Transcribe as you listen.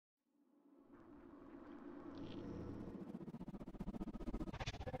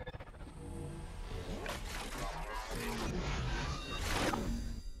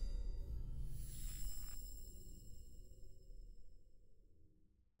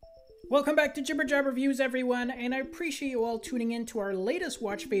Welcome back to Jibber Jab Reviews, everyone, and I appreciate you all tuning in to our latest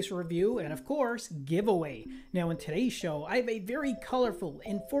watch face review and, of course, giveaway. Now, in today's show, I have a very colorful,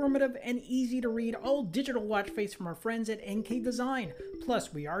 informative, and easy-to-read all-digital watch face from our friends at Enkei Design.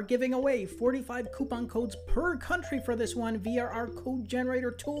 Plus, we are giving away 45 coupon codes per country for this one via our code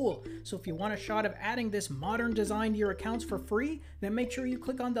generator tool. So if you want a shot of adding this modern design to your accounts for free, then make sure you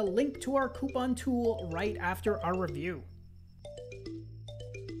click on the link to our coupon tool right after our review.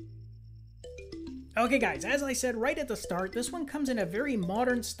 Okay guys, as I said right at the start, this one comes in a very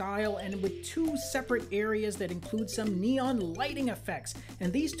modern style and with two separate areas that include some neon lighting effects.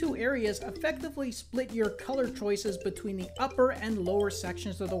 And these two areas effectively split your color choices between the upper and lower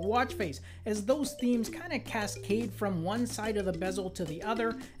sections of the watch face, as those themes kind of cascade from one side of the bezel to the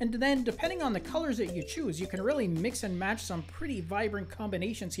other. And then depending on the colors that you choose, you can really mix and match some pretty vibrant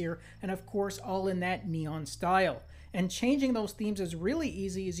combinations here, and of course all in that neon style. And changing those themes is really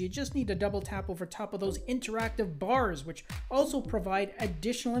easy, as you just need to double tap over top of those interactive bars, which also provide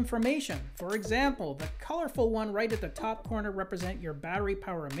additional information. For example, the colorful one right at the top corner represents your battery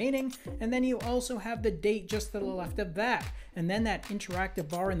power remaining, and then you also have the date just to the left of that. And then that interactive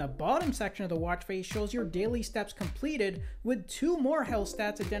bar in the bottom section of the watch face shows your daily steps completed, with two more health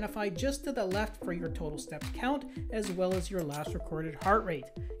stats identified just to the left for your total steps count, as well as your last recorded heart rate.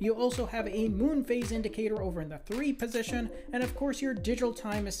 You also have a moon phase indicator over in the 3 position, and of course your digital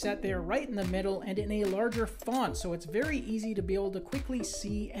time is set there right in the middle and in a larger font, so it's very easy to be able to quickly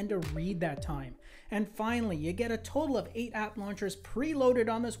see and to read that time. And finally, you get a total of 8 app launchers preloaded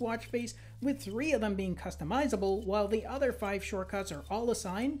on this watch face, with 3 of them being customizable, while the other 5 shortcuts are all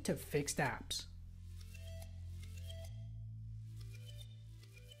assigned to fixed apps.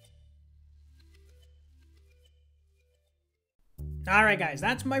 Alright guys,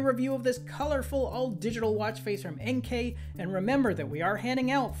 that's my review of this colorful all-digital watch face from Enkei, and remember that we are handing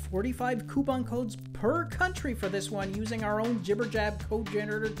out 45 coupon codes per country for this one using our own Jibber Jab code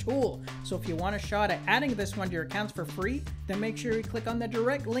generator tool. So if you want a shot at adding this one to your accounts for free, then make sure you click on the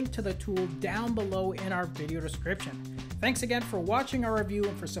direct link to the tool down below in our video description. Thanks again for watching our review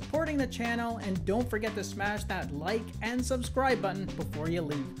and for supporting the channel, and don't forget to smash that like and subscribe button before you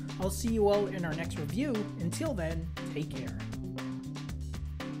leave. I'll see you all in our next review. Until then, take care.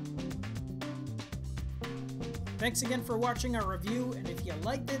 Thanks again for watching our review, and if you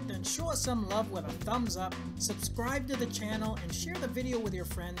liked it, then show us some love with a thumbs up, subscribe to the channel, and share the video with your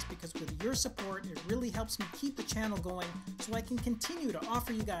friends, because with your support, it really helps me keep the channel going so I can continue to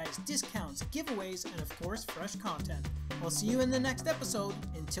offer you guys discounts, giveaways, and of course, fresh content. I'll see you in the next episode.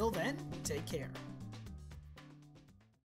 Until then, take care.